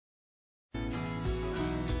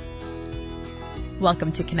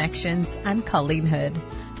Welcome to Connections. I'm Colleen Hood.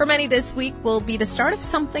 For many, this week will be the start of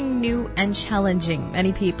something new and challenging.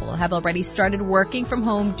 Many people have already started working from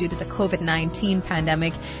home due to the COVID-19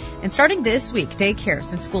 pandemic. And starting this week,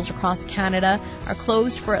 daycares and schools across Canada are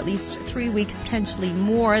closed for at least 3 weeks, potentially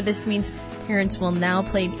more. This means parents will now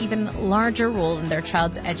play an even larger role in their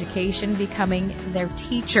child's education, becoming their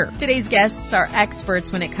teacher. Today's guests are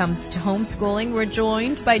experts when it comes to homeschooling. We're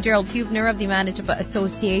joined by Gerald Hubner of the Manitoba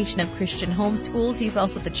Association of Christian Homeschools. He's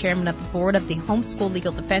also the chairman of the board of the Homeschool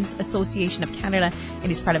Legal Defense Association of Canada, and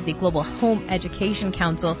he's part of the Global Home Education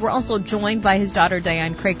Council. We're also joined by his daughter,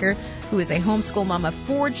 Diane Craker, who is a homeschool mom of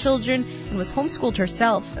 4 children and was homeschooled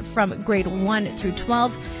herself from grade 1 through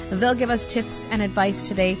 12. They'll give us tips and advice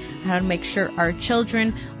today on how to make sure our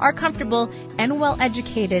children are comfortable and well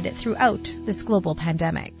educated throughout this global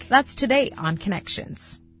pandemic. That's today on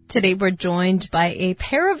Connections. Today we're joined by a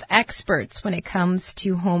pair of experts when it comes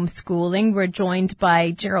to homeschooling. We're joined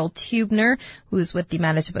by Gerald Hubner, who's with the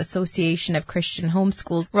Manitoba Association of Christian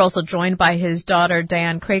Homeschools. We're also joined by his daughter,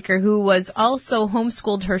 Diane Craker, who was also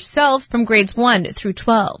homeschooled herself from grades 1 through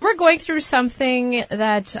 12. We're going through something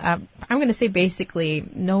that I'm going to say basically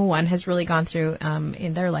no one has really gone through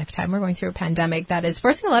in their lifetime. We're going through a pandemic that is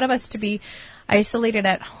forcing a lot of us to be isolated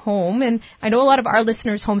at home. And I know a lot of our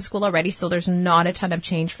listeners homeschool already, so there's not a ton of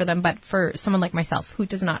change for them. But for someone like myself who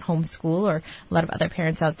does not homeschool, or a lot of other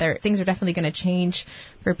parents out there, things are definitely going to change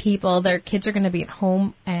for people. Their kids are going to be at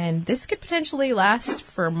home, and this could potentially last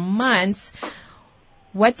for months.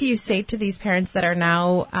 What do you say to these parents that are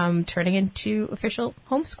now turning into official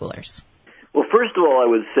homeschoolers? Well, first of all, I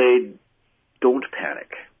would say don't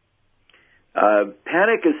panic.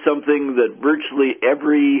 Panic is something that virtually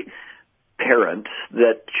every parent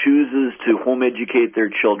that chooses to home educate their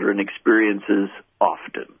children experiences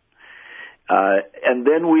often. And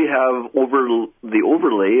then we have the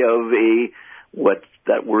overlay of what's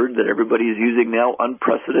that word that everybody is using now,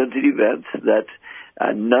 unprecedented events that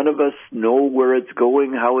none of us know where it's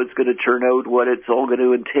going, how it's going to turn out, what it's all going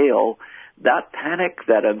to entail. That panic,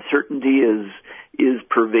 that uncertainty is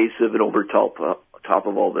pervasive and over top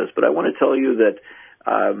of all this. But I want to tell you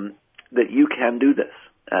that you can do this.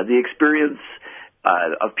 The experience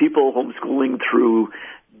of people homeschooling through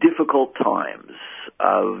difficult times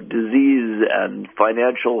of disease and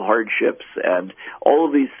financial hardships and all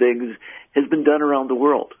of these things has been done around the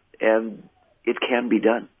world, and it can be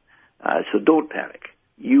done. So don't panic.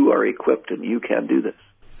 You are equipped and you can do this.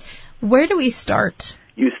 Where do we start?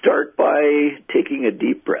 You start by taking a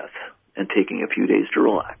deep breath and taking a few days to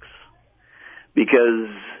relax, because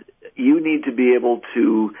you need to be able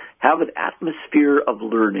to have an atmosphere of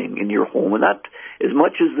learning in your home. And that, as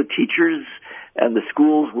much as the teachers and the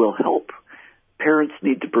schools will help, parents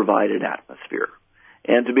need to provide an atmosphere.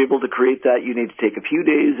 And to be able to create that, you need to take a few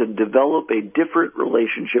days and develop a different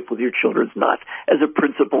relationship with your children, not as a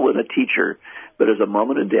principal and a teacher, but as a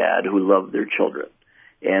mom and a dad who love their children.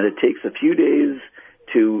 And it takes a few days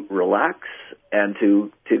to relax and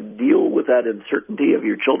to deal with that uncertainty of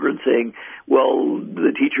your children saying, well,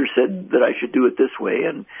 the teacher said that I should do it this way,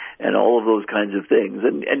 and all of those kinds of things.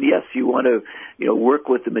 And yes, you want to work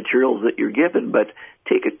with the materials that you're given, but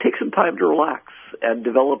take some time to relax and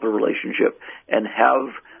develop a relationship and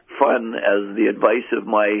have fun, as the advice of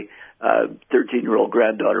my 13-year-old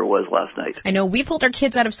granddaughter was last night. I know we pulled our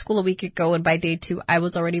kids out of school a week ago, and by day 2, I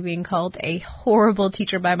was already being called a horrible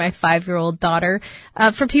teacher by my 5-year-old daughter.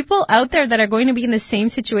 For people out there that are going to be in the same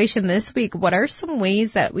situation this week, what are some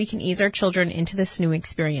ways that we can ease our children into this new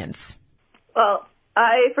experience? Well,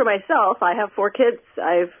 for myself, I have 4 kids.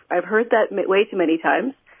 I've heard that way too many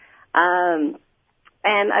times. And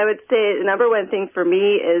I would say the number one thing for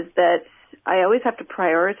me is that I always have to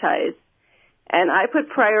prioritize. And I put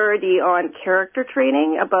priority on character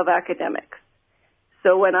training above academics.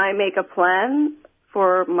 So when I make a plan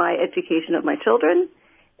for my education of my children,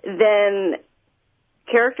 then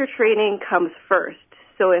character training comes first.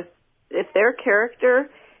 So if their character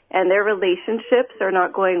and their relationships are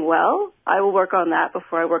not going well, I will work on that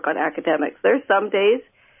before I work on academics. There's some days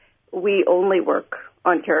we only work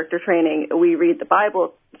on character training. We read the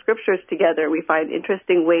Bible, scriptures together. We find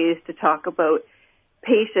interesting ways to talk about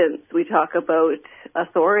patience, we talk about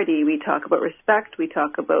authority, we talk about respect, we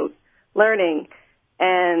talk about learning,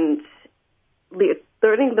 and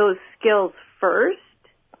learning those skills first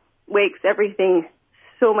makes everything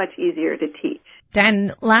so much easier to teach.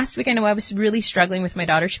 Dan, last week I know I was really struggling with my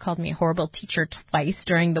daughter. She called me a horrible teacher twice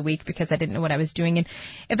during the week because I didn't know what I was doing. And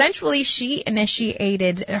eventually she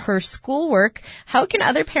initiated her schoolwork. How can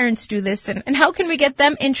other parents do this? And how can we get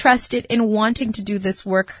them interested in wanting to do this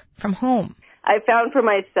work from home? I found for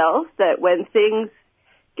myself that when things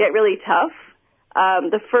get really tough,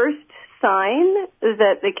 The first sign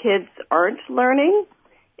that the kids aren't learning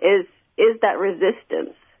is that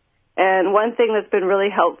resistance. And one thing that's been really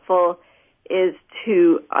helpful is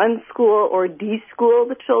to unschool or deschool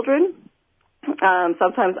the children.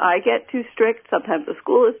 Sometimes I get too strict. Sometimes the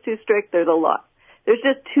school is too strict. There's a lot. There's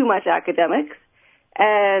just too much academics.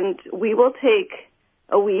 And we will take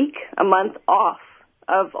a week, a month off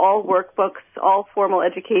of all workbooks, all formal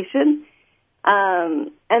education.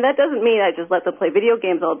 And that doesn't mean I just let them play video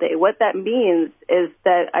games all day. What that means is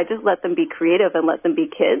that I just let them be creative and let them be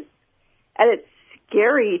kids. And it's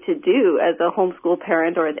scary to do as a homeschool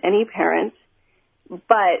parent or as any parent.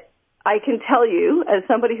 But I can tell you, as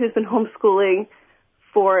somebody who's been homeschooling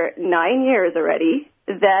for 9 years already,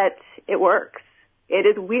 that it works. It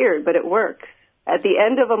is weird, but it works. At the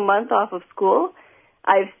end of a month off of school,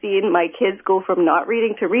 I've seen my kids go from not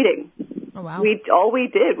reading to reading. Oh, wow. All we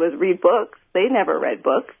did was read books. They never read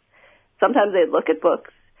books. Sometimes they'd look at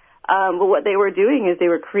books. But what they were doing is they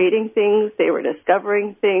were creating things. They were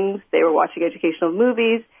discovering things. They were watching educational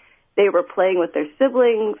movies. They were playing with their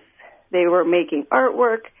siblings. They were making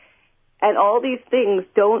artwork. And all these things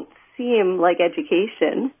don't seem like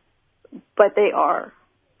education, but they are,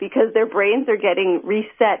 because their brains are getting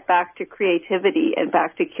reset back to creativity and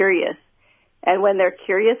back to curious. And when they're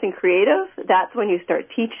curious and creative, that's when you start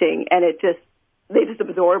teaching, and they just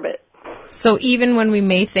absorb it. So even when we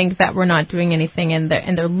may think that we're not doing anything and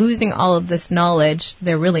they're losing all of this knowledge,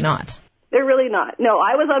 they're really not. They're really not. No,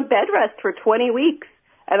 I was on bed rest for 20 weeks,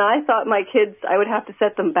 and I thought my kids, I would have to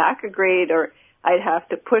set them back a grade, or I'd have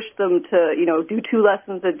to push them to, do 2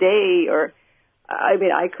 lessons a day, or,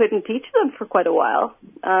 I couldn't teach them for quite a while.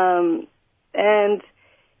 And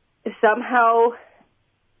somehow,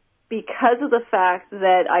 because of the fact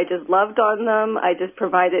that I just loved on them, I just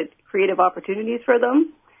provided creative opportunities for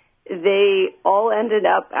them, they all ended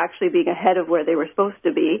up actually being ahead of where they were supposed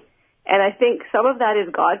to be. And I think some of that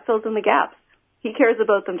is God fills in the gaps. He cares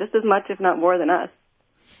about them just as much, if not more than us.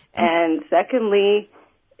 And secondly,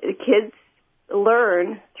 kids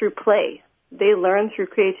learn through play. They learn through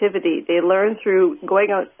creativity. They learn through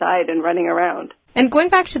going outside and running around. And going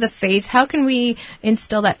back to the faith, how can we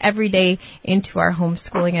instill that every day into our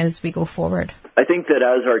homeschooling as we go forward? I think that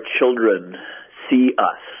as our children see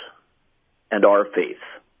us and our faith,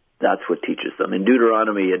 that's what teaches them. In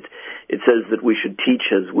Deuteronomy, it says that we should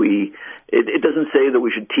teach it doesn't say that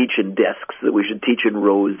we should teach in desks, that we should teach in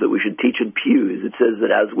rows, that we should teach in pews. It says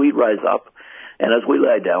that as we rise up and as we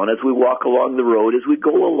lie down, as we walk along the road, as we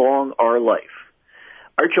go along our life,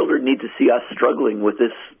 our children need to see us struggling with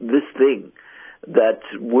this thing that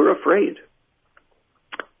we're afraid.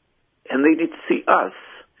 And they need to see us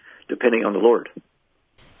depending on the Lord.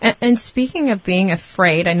 And speaking of being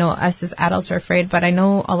afraid, I know us as adults are afraid, but I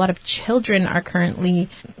know a lot of children are currently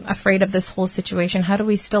afraid of this whole situation. How do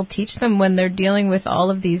we still teach them when they're dealing with all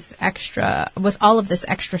of this extra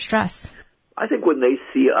stress? I think when they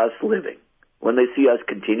see us living, when they see us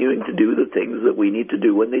continuing to do the things that we need to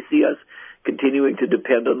do, when they see us continuing to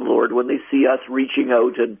depend on the Lord, when they see us reaching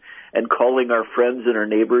out and calling our friends and our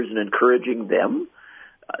neighbors and encouraging them,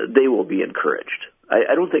 they will be encouraged.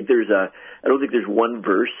 I don't think there's one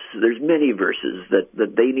verse. There's many verses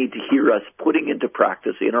that they need to hear us putting into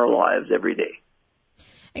practice in our lives every day.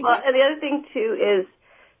 Well, and the other thing too is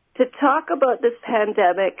to talk about this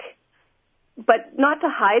pandemic, but not to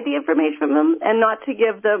hide the information from them and not to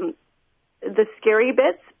give them the scary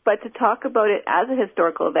bits, but to talk about it as a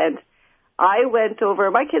historical event. I went over,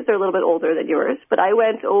 my kids are a little bit older than yours, but I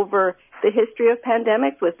went over the history of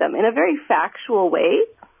pandemics with them in a very factual way.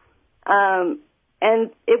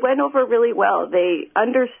 And it went over really well. They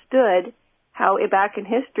understood how back in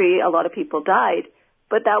history a lot of people died,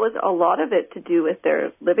 but that was a lot of it to do with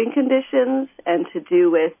their living conditions and to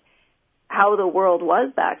do with how the world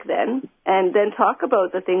was back then, and then talk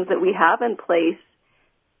about the things that we have in place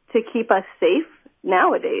to keep us safe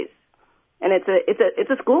nowadays. And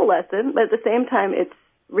it's a school lesson, but at the same time it's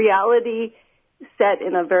reality set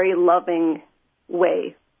in a very loving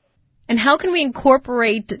way. And how can we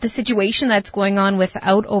incorporate the situation that's going on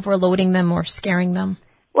without overloading them or scaring them?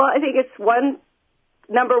 Well, I think it's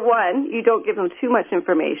number one, you don't give them too much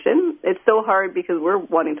information. It's so hard because we're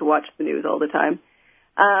wanting to watch the news all the time.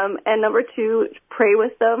 And number two, pray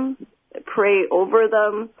with them, pray over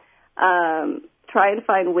them, try and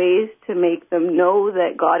find ways to make them know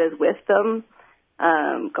that God is with them.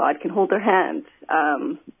 God can hold their hand.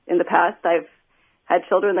 In the past, I've had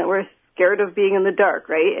children that were scared of being in the dark,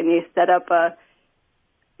 right? And you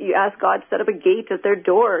ask God to set up a gate at their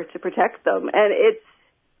door to protect them. And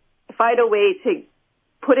find a way to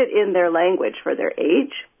put it in their language for their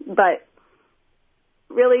age, but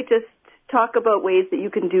really just talk about ways that you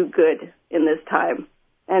can do good in this time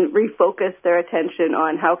and refocus their attention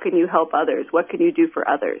on how can you help others, what can you do for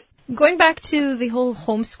others. Going back to the whole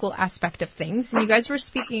homeschool aspect of things, and you guys were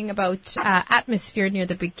speaking about atmosphere near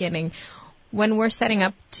the beginning. When we're setting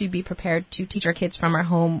up to be prepared to teach our kids from our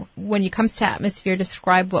home, when it comes to atmosphere,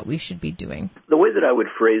 describe what we should be doing. The way that I would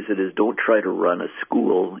phrase it is don't try to run a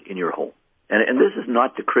school in your home. And this is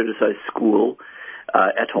not to criticize school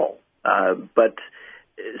at all. But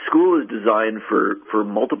school is designed for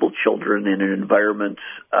multiple children in an environment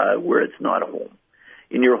where it's not a home.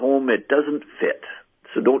 In your home, it doesn't fit.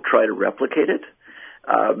 So don't try to replicate it.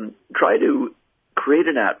 Try to create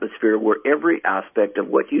an atmosphere where every aspect of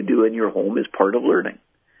what you do in your home is part of learning.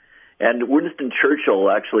 And Winston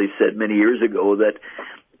Churchill actually said many years ago that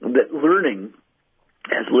learning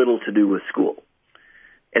has little to do with school,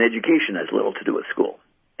 and education has little to do with school.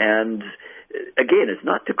 And again, it's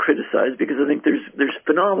not to criticize, because I think there's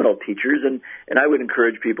phenomenal teachers, and I would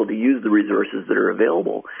encourage people to use the resources that are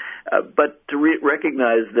available, but to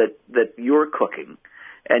recognize that you're cooking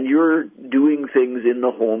and you're doing things in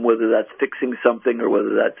the home, whether that's fixing something or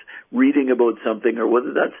whether that's reading about something or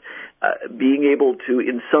whether that's being able to,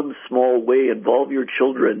 in some small way, involve your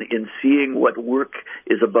children in seeing what work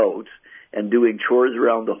is about and doing chores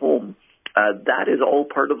around the home. That is all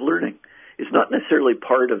part of learning. It's not necessarily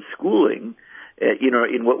part of schooling,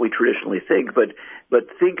 in what we traditionally think, but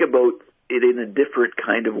think about it in a different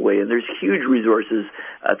kind of way. And there's huge resources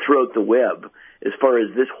throughout the web as far as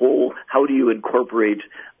this whole, how do you incorporate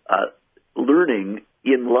learning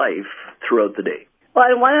in life throughout the day. Well,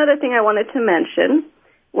 and one other thing I wanted to mention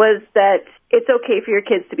was that it's okay for your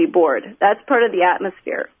kids to be bored. That's part of the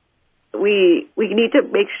atmosphere. We need to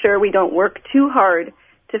make sure we don't work too hard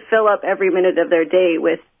to fill up every minute of their day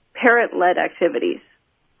with parent-led activities.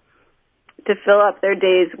 To fill up their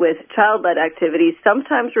days with child-led activities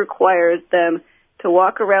sometimes requires them to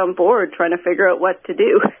walk around bored trying to figure out what to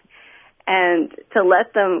do, and to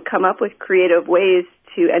let them come up with creative ways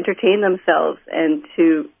to entertain themselves and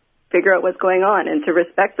to figure out what's going on and to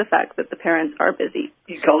respect the fact that the parents are busy.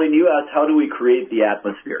 Colleen, you asked, how do we create the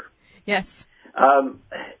atmosphere? Yes.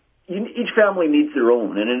 Each family needs their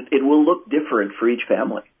own, and it will look different for each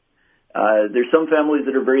family. There's some families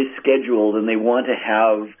that are very scheduled, and they want to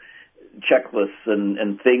have checklists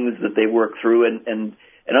and things that they work through, and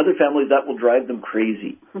other families that will drive them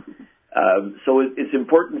crazy. So it's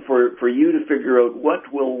important for you to figure out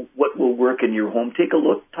what will work in your home. Take a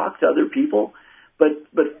look, talk to other people,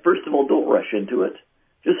 but first of all, don't rush into it.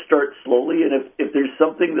 Just start slowly, and if there's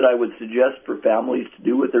something that I would suggest for families to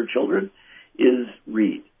do with their children is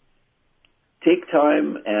read. Take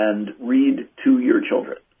time and read to your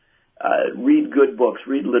children. Read good books,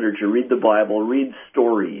 read literature, read the Bible, read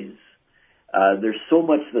stories. There's so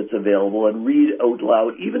much that's available, and read out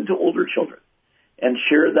loud, even to older children. And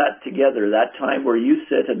share that together, that time where you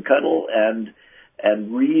sit and cuddle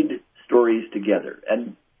and read stories together.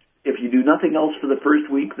 And if you do nothing else for the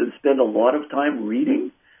first week, then spend a lot of time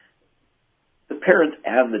reading. The parents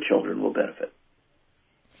and the children will benefit.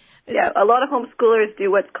 Yeah, a lot of homeschoolers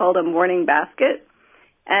do what's called a morning basket.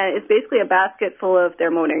 And it's basically a basket full of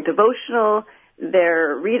their morning devotional,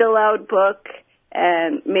 their read-aloud book,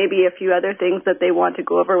 and maybe a few other things that they want to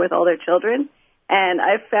go over with all their children. And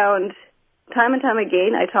I've found time and time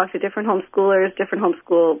again, I talk to different homeschoolers, different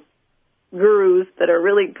homeschool gurus that are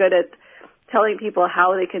really good at telling people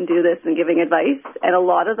how they can do this and giving advice. And a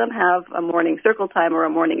lot of them have a morning circle time or a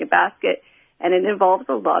morning basket, and it involves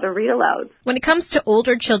a lot of read-alouds. When it comes to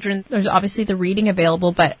older children, there's obviously the reading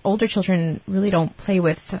available, but older children really don't play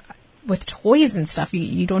with toys and stuff.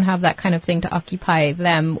 You don't have that kind of thing to occupy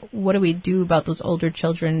them. What do we do about those older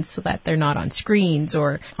children so that they're not on screens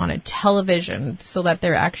or on a television, so that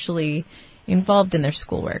they're actually involved in their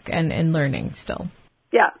schoolwork and learning still?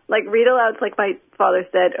 Yeah, like read-alouds, like my father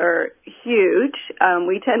said, are huge.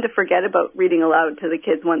 We tend to forget about reading aloud to the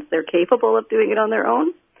kids once they're capable of doing it on their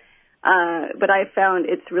own. But I found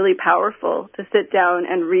it's really powerful to sit down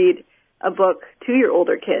and read a book to your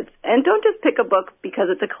older kids. And don't just pick a book because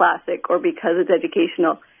it's a classic or because it's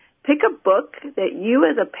educational. Pick a book that you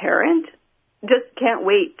as a parent just can't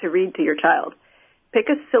wait to read to your child. Pick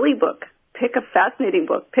a silly book. Pick a fascinating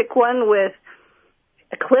book. Pick one with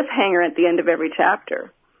a cliffhanger at the end of every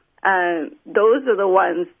chapter. Those are the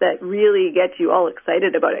ones that really get you all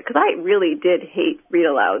excited about it, because I really did hate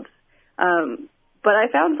read-alouds. But I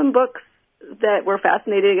found some books that were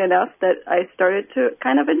fascinating enough that I started to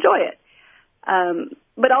kind of enjoy it.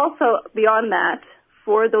 But also, beyond that,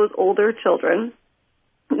 for those older children,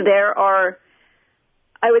 there are,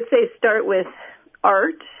 I would say, start with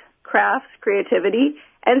art, crafts, creativity,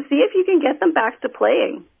 and see if you can get them back to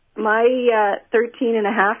playing. my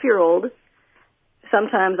 13-and-a-half-year-old,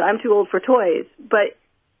 sometimes I'm too old for toys, but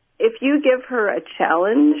if you give her a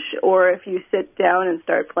challenge or if you sit down and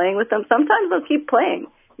start playing with them, sometimes they'll keep playing.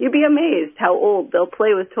 You'd be amazed how old they'll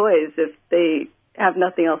play with toys if they have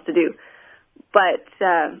nothing else to do. But,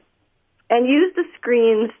 and use the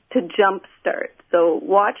screens to jumpstart. So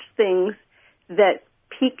watch things that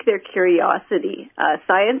pique their curiosity.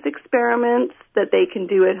 Science experiments that they can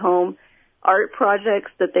do at home, art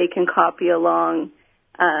projects that they can copy along,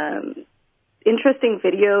 interesting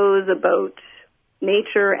videos about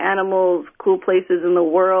nature, animals, cool places in the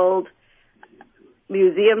world,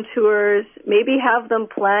 museum tours. Maybe have them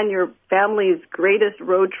plan your family's greatest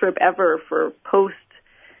road trip ever for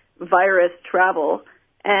post-virus travel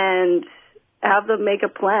and have them make a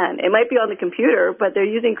plan. It might be on the computer, but they're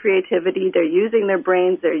using creativity, they're using their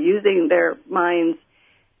brains, they're using their minds.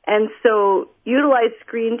 And so utilize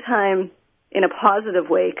screen time in a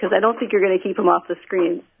positive way, because I don't think you're going to keep them off the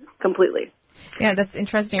screens completely. Yeah, that's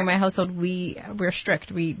interesting. In my household, we're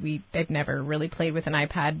strict. They've never really played with an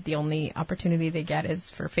iPad. The only opportunity they get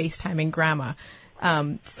is for FaceTiming grandma.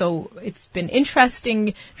 So it's been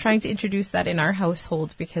interesting trying to introduce that in our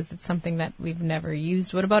household because it's something that we've never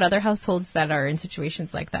used. What about other households that are in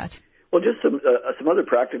situations like that? Well, just some other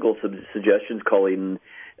practical suggestions, Colleen.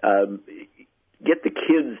 Get the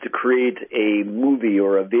kids to create a movie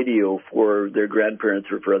or a video for their grandparents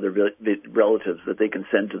or for other relatives that they can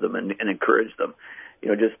send to them and encourage them.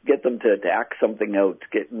 Just get them to act something out.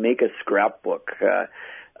 Make a scrapbook.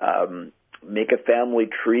 Make a family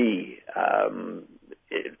tree.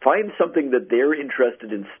 Find something that they're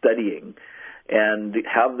interested in studying and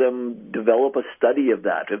have them develop a study of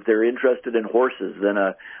that. If they're interested in horses, then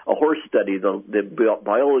a horse study, the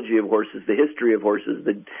biology of horses, the history of horses,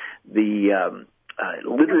 the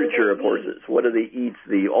literature of horses, what do they eat,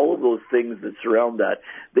 all of those things that surround that.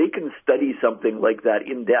 They can study something like that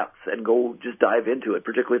in depth and go just dive into it,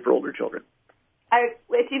 particularly for older children.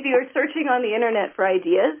 If you're searching on the internet for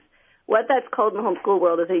ideas, what that's called in the homeschool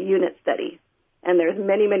world is a unit study. And there's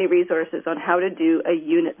many, many resources on how to do a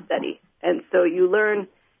unit study. And so you learn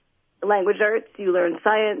language arts, you learn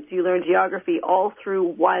science, you learn geography all through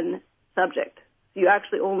one subject. You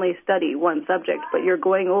actually only study one subject, but you're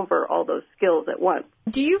going over all those skills at once.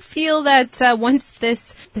 Do you feel that once the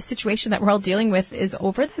situation that we're all dealing with is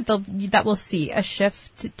over, that we'll see a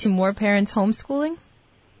shift to more parents homeschooling?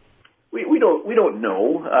 We don't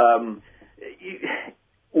know.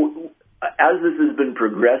 As this has been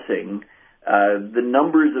progressing, the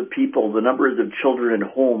numbers of people, the numbers of children at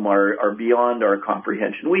home are beyond our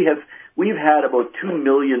comprehension. We've had about 2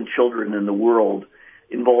 million children in the world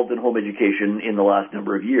involved in home education in the last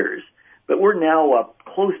number of years. But we're now up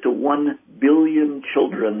close to 1 billion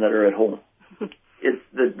children that are at home.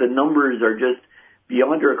 The numbers are just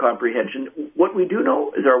beyond our comprehension. What we do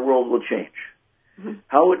know is our world will change. Mm-hmm.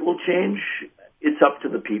 How it will change, it's up to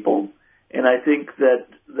the people. And I think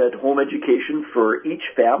that home education for each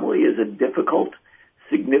family is a difficult,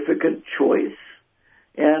 significant choice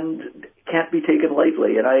and can't be taken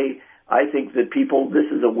lightly. And I think that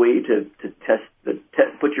this is a way to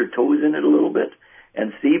put your toes in it a little bit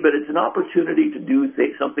and see, but it's an opportunity to do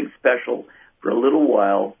something special for a little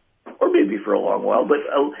while, or maybe for a long while, but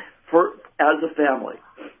as a family.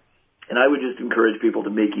 And I would just encourage people to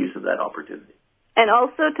make use of that opportunity. And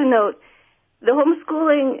also to note, the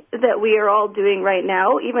homeschooling that we are all doing right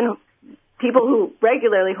now, even people who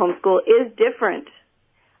regularly homeschool, is different.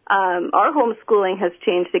 Our homeschooling has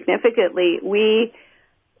changed significantly. We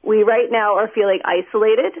right now are feeling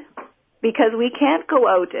isolated because we can't go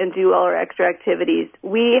out and do all our extra activities.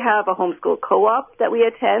 We have a homeschool co-op that we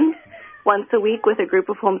attend once a week with a group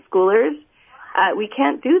of homeschoolers. We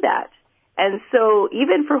can't do that. And so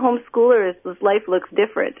even for homeschoolers, this life looks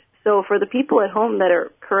different. So for the people at home that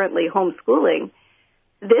are currently homeschooling,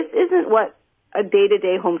 this isn't what a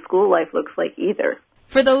day-to-day homeschool life looks like either.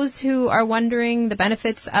 For those who are wondering the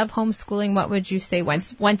benefits of homeschooling, what would you say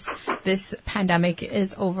once this pandemic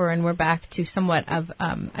is over and we're back to somewhat of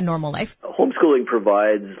a normal life? Homeschooling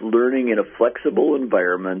provides learning in a flexible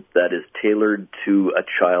environment that is tailored to a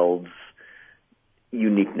child's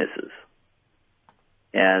uniquenesses.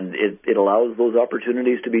 And it allows those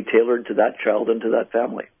opportunities to be tailored to that child and to that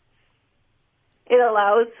family. It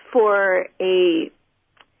allows for a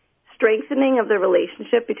strengthening of the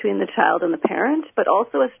relationship between the child and the parent, but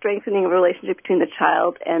also a strengthening of the relationship between the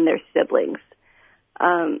child and their siblings.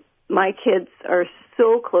 My kids are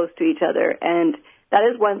so close to each other, and that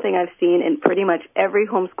is one thing I've seen in pretty much every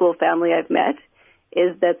homeschool family I've met,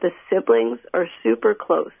 is that the siblings are super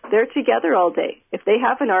close. They're together all day. If they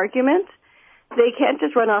have an argument, they can't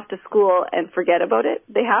just run off to school and forget about it.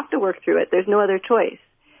 They have to work through it. There's no other choice.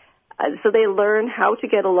 So they learn how to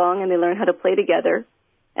get along and they learn how to play together.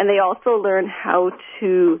 And they also learn how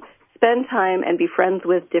to spend time and be friends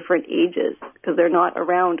with different ages because they're not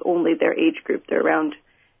around only their age group. They're around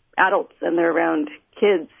adults and they're around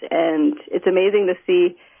kids. And it's amazing to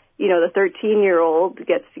see, you know, the 13-year-old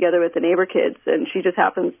gets together with the neighbor kids and she just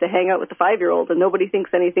happens to hang out with the 5-year-old and nobody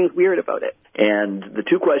thinks anything's weird about it. And the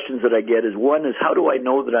two questions that I get is, one is, how do I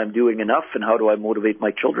know that I'm doing enough and how do I motivate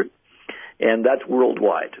my children? And that's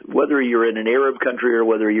worldwide, whether you're in an Arab country or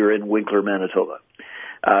whether you're in Winkler, Manitoba.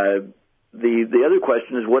 The other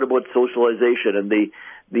question is, what about socialization? And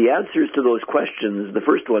the answers to those questions, the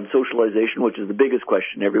first one, socialization, which is the biggest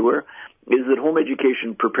question everywhere, is that home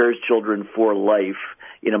education prepares children for life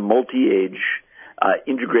in a multi-age,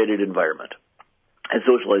 integrated environment. And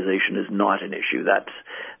socialization is not an issue.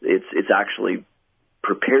 It's actually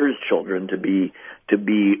prepares children to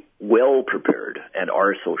be well prepared and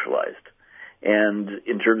are socialized. And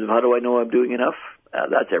in terms of how do I know I'm doing enough,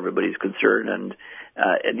 that's everybody's concern. And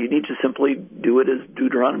you need to simply do it as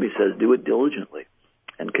Deuteronomy says, do it diligently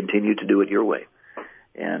and continue to do it your way.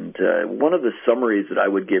 And one of the summaries that I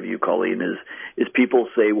would give you, Colleen, is people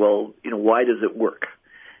say, well, you know, why does it work?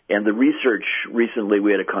 And the research, recently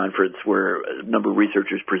we had a conference where a number of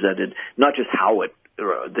researchers presented not just how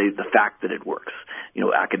the fact that it works, you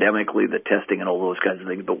know, academically, the testing and all those kinds of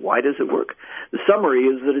things, but why does it work? The summary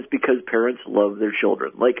is that it's because parents love their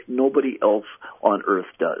children like nobody else on earth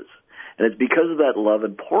does. And it's because of that love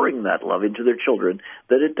and pouring that love into their children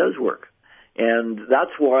that it does work. And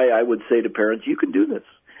that's why I would say to parents, you can do this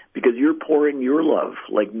because you're pouring your love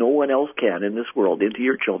like no one else can in this world into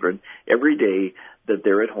your children every day that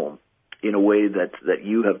they're at home in a way that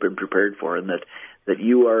you have been prepared for and that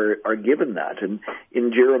you are given that. And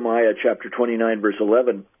in Jeremiah chapter 29, verse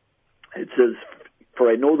 11, it says, for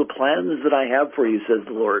I know the plans that I have for you, says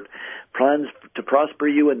the Lord, plans to prosper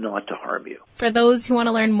you and not to harm you. For those who want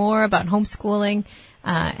to learn more about homeschooling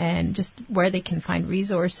and just where they can find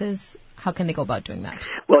resources, how can they go about doing that?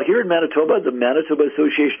 Well, here in Manitoba, the Manitoba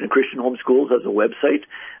Association of Christian Homeschools has a website,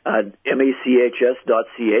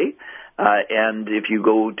 machs.ca. And if you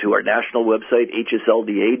go to our national website,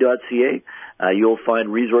 hslda.ca, you'll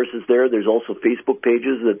find resources there. There's also Facebook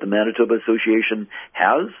pages that the Manitoba Association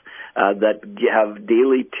has that have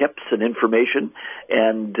daily tips and information.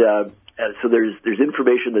 And so there's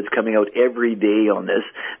information that's coming out every day on this.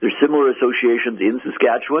 There's similar associations in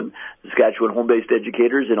Saskatchewan Home-Based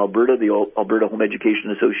Educators, in Alberta, the Alberta Home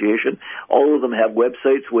Education Association. All of them have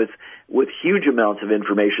websites with huge amounts of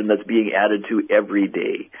information that's being added to every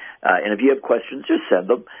day. And if you have questions, just send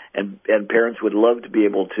them. And parents would love to be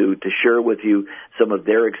able to share with you some of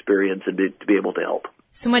their experience and to be able to help.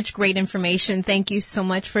 So much great information. Thank you so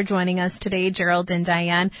much for joining us today, Gerald and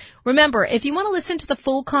Diane. Remember, if you want to listen to the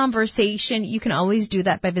full conversation, you can always do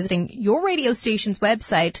that by visiting your radio station's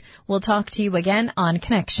website. We'll talk to you again on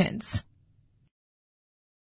Connections.